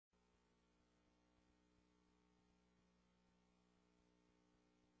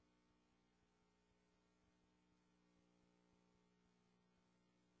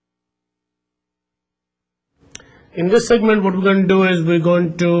In this segment, what we're going to do is we're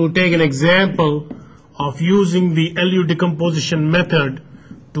going to take an example of using the LU decomposition method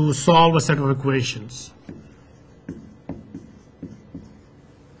to solve a set of equations.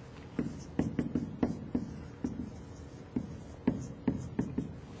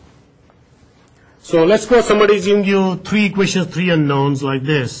 So let's suppose somebody is giving you three equations, three unknowns like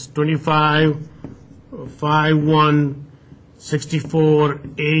this: 25, 5, 1, 64,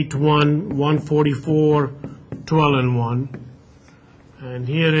 8, 1, 144, 12 and 1. And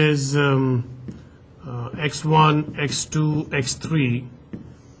here is x1, x2, x3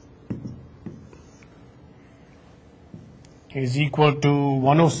 is equal to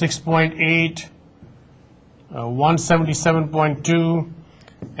 106.8, 177.2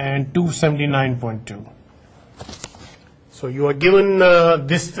 and 279.2. So you are given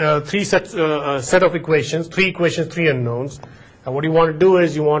this set of equations, three equations, three unknowns. And what you want to do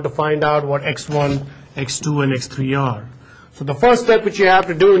is you want to find out what x1, x2 and x3 are. So the first step which you have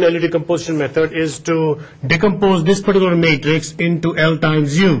to do in LU decomposition method is to decompose this particular matrix into L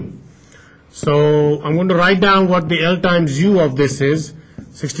times U. So I'm going to write down what the L times U of this is: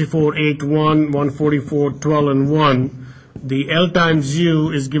 64, 8, 1, 144, 12 and 1. The L times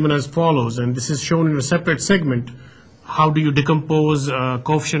U is given as follows, and this is shown in a separate segment. How do you decompose a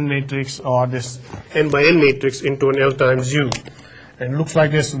coefficient matrix or this n by n matrix into an L times U? And it looks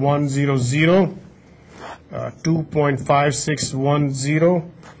like this: 1, 0, 0, 2.5610,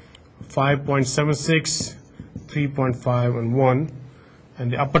 5.76, 3.5 and 1.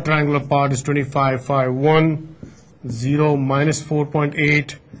 And the upper triangular part is 25, 5, 1, 0, minus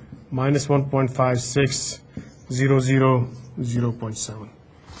 4.8, minus 1.56, 0, 0, 0.7.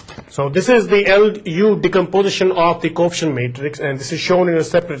 So this is the LU decomposition of the coefficient matrix, and this is shown in a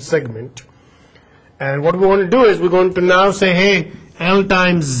separate segment. And what we want to do is we're going to now say, hey, L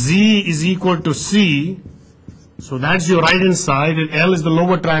times Z is equal to C. So that's your right hand side, and L is the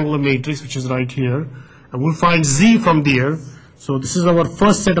lower triangular matrix, which is right here. And we'll find Z from there. So this is our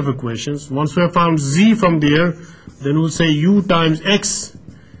first set of equations. Once we have found Z from there, then we'll say U times X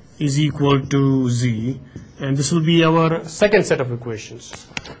is equal to Z. And this will be our second set of equations.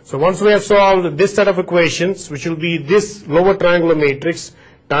 So once we have solved this set of equations, which will be this lower triangular matrix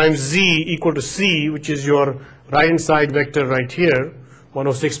times Z equal to C, which is your right hand side vector right here,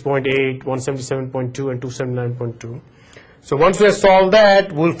 106.8, 177.2 and 279.2. So once we have solved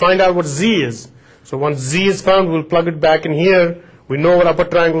that, we'll find out what Z is. So once Z is found, we'll plug it back in here. We know what upper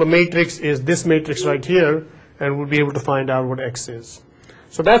triangular matrix is, this matrix right here, and we'll be able to find out what X is.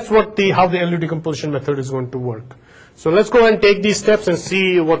 So that's what how the LU decomposition method is going to work. So let's go and take these steps and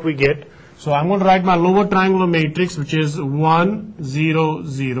see what we get. So I'm going to write my lower triangular matrix, which is 1, 0,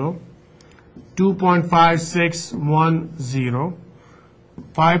 0, 2.5610,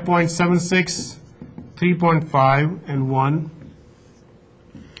 5.76, 3.5 and 1.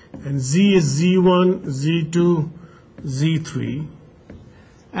 And Z is Z1, Z2, Z3.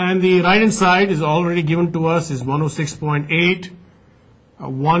 And the right hand side is already given to us is 106.8,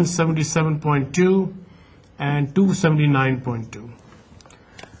 177.2 and 279.2.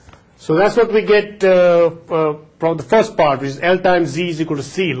 So that's what we get from the first part, which is L times Z is equal to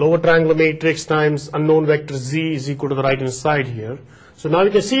C. Lower triangular matrix times unknown vector Z is equal to the right hand side here. So now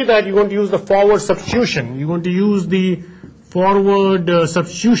you can see that you're going to use the forward substitution. You're going to use the forward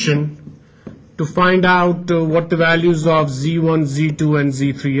substitution to find out what the values of Z1, Z2 and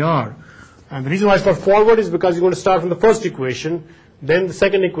Z3 are. And the reason why it's called forward is because you're going to start from the first equation, then the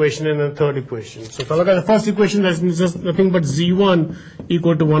second equation, and then the third equation. So if I look at the first equation, that's just nothing but Z1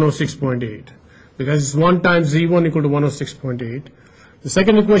 equal to 106.8, because it's 1 times Z1 equal to 106.8. The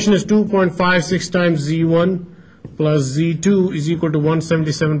second equation is 2.56 times Z1 plus Z2 is equal to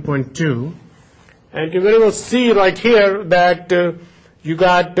 177.2. And you can very well see right here that you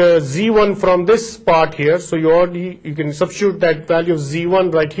got Z1 from this part here, so you can substitute that value of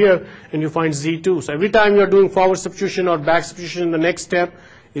Z1 right here and you find Z2. So every time you are doing forward substitution or back substitution in the next step,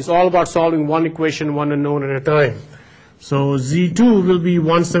 it's all about solving one equation, one unknown at a time. So Z2 will be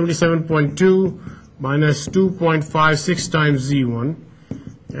 177.2 minus 2.56 times Z1,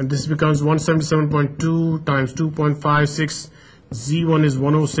 and this becomes 177.2 times 2.56. Z1 is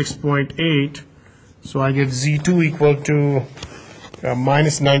 106.8, so I get Z2 equal to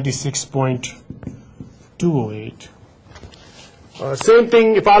minus 96.208. Same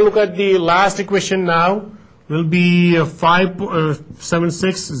thing, if I look at the last equation now, will be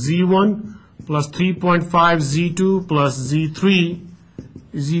 576 Z1 plus 3.5 Z2 plus Z3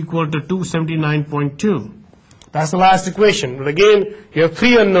 is equal to 279.2. That's the last equation. But again, you have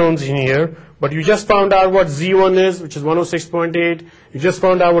three unknowns in here. But you just found out what Z1 is, which is 106.8. You just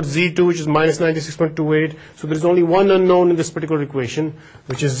found out what Z2, which is minus 96.28. So there's only one unknown in this particular equation,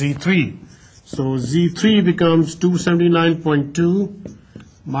 which is Z3. So Z3 becomes 279.2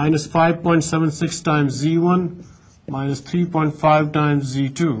 minus 5.76 times Z1 minus 3.5 times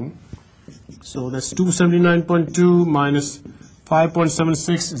Z2. So that's 279.2 minus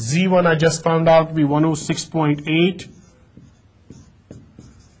 5.76. Z1 I just found out to be 106.8.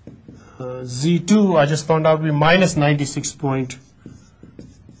 Z2 I just found out to be minus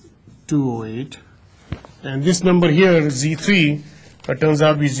 96.208. And this number here, Z3, turns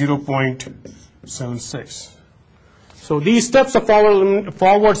out to be 0.76. So these steps of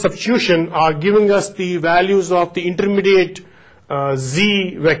forward substitution are giving us the values of the intermediate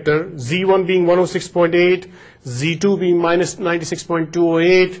Z vector, Z1 being 106.8, Z2 being minus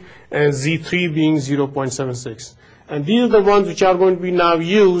 96.208, and Z3 being 0.76. And these are the ones which are going to be now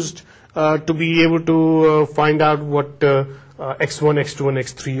used to be able to find out what x1, x2, and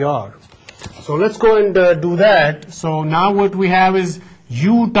x3 are. So let's go and do that. So now what we have is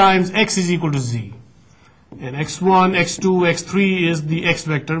u times x is equal to z. And x1, x2, x3 is the x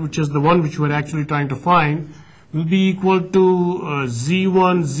vector, which is the one which we're actually trying to find, will be equal to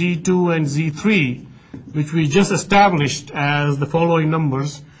z1, z2, and z3, which we just established as the following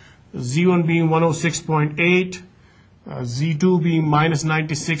numbers, z1 being 106.8, Z2 being minus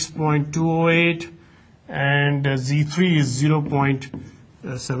 96.208, and Z3 is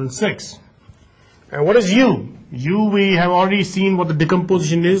 0.76. And what is U? U, we have already seen what the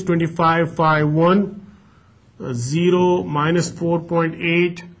decomposition is, 25, 5, 1, 0, minus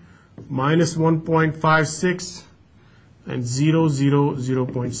 4.8, minus 1.56, and 0, 0,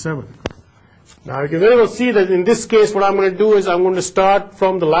 0.7. Now you can very well see that in this case what I'm going to do is I'm going to start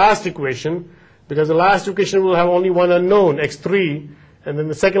from the last equation, because the last equation will have only one unknown, x3, and then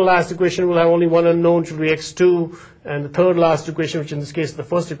the second last equation will have only one unknown, which will be x2, and the third last equation, which in this case the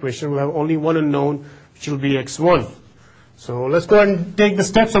first equation, will have only one unknown, which will be x1. So let's go ahead and take the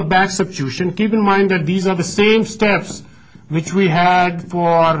steps of back substitution. Keep in mind that these are the same steps which we had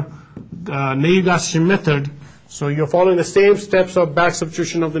for the Ney-Gaussian method. So you're following the same steps of back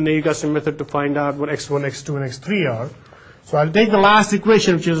substitution of the Ney-Gaussian method to find out what x1, x2, and x3 are. So I'll take the last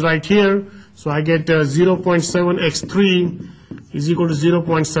equation, which is right here. So I get 0.7 x3 is equal to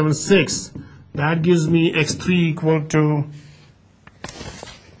 0.76. That gives me x3 equal to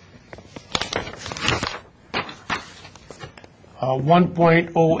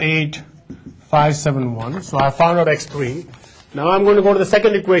 1.08571. So I found out x3. Now I'm going to go to the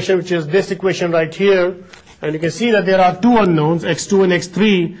second equation, which is this equation right here. And you can see that there are two unknowns, x2 and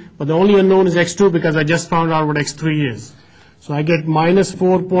x3, but the only unknown is x2 because I just found out what x3 is. So I get minus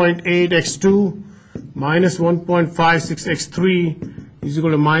 4.8 x2 minus 1.56 x3 is equal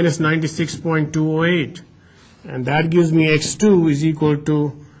to minus 96.208. And that gives me x2 is equal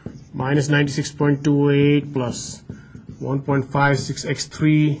to minus 96.208 plus 1.56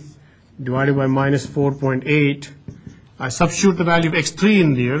 x3 divided by minus 4.8. I substitute the value of x3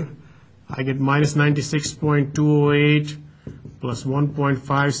 in there. I get minus 96.208 plus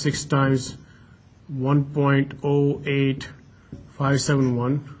 1.56 times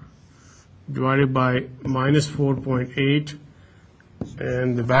 1.08571 divided by minus 4.8,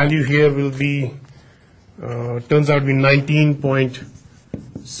 and the value here will be, turns out to be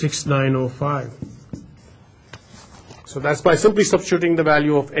 19.6905. So that's by simply substituting the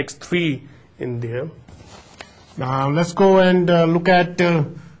value of x3 in there. Now let's go and look at the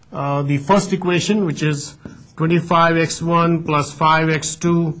first equation, which is 25x1 plus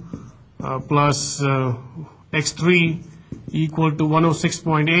 5x2 plus x3 equal to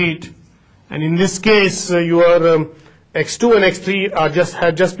 106.8. And in this case, your x2 and x3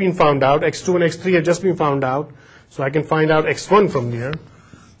 have just been found out. x2 and x3 have just been found out. So I can find out x1 from there.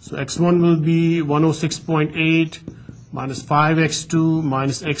 So x1 will be 106.8 minus 5x2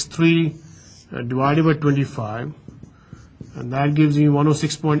 minus x3 divided by 25. And that gives me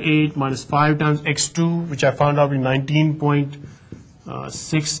 106.8 minus 5 times x2, which I found out to be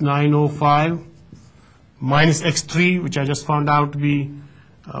 19.6905, minus x3, which I just found out to be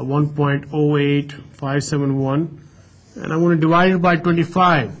 1.08571. And I'm going to divide it by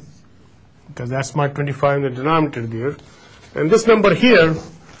 25, because that's my 25 in the denominator there. And this number here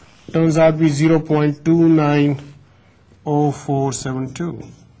turns out to be 0.290472.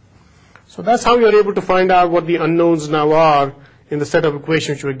 So that's how you're able to find out what the unknowns now are in the set of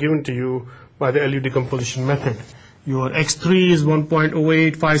equations which were given to you by the LU decomposition method. Your x3 is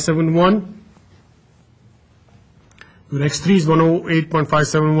 1.08571. Your x3 is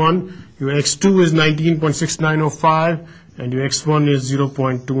 108.571. Your x2 is 19.6905. and your x1 is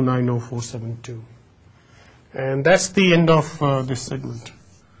 0.290472. And that's the end of this segment.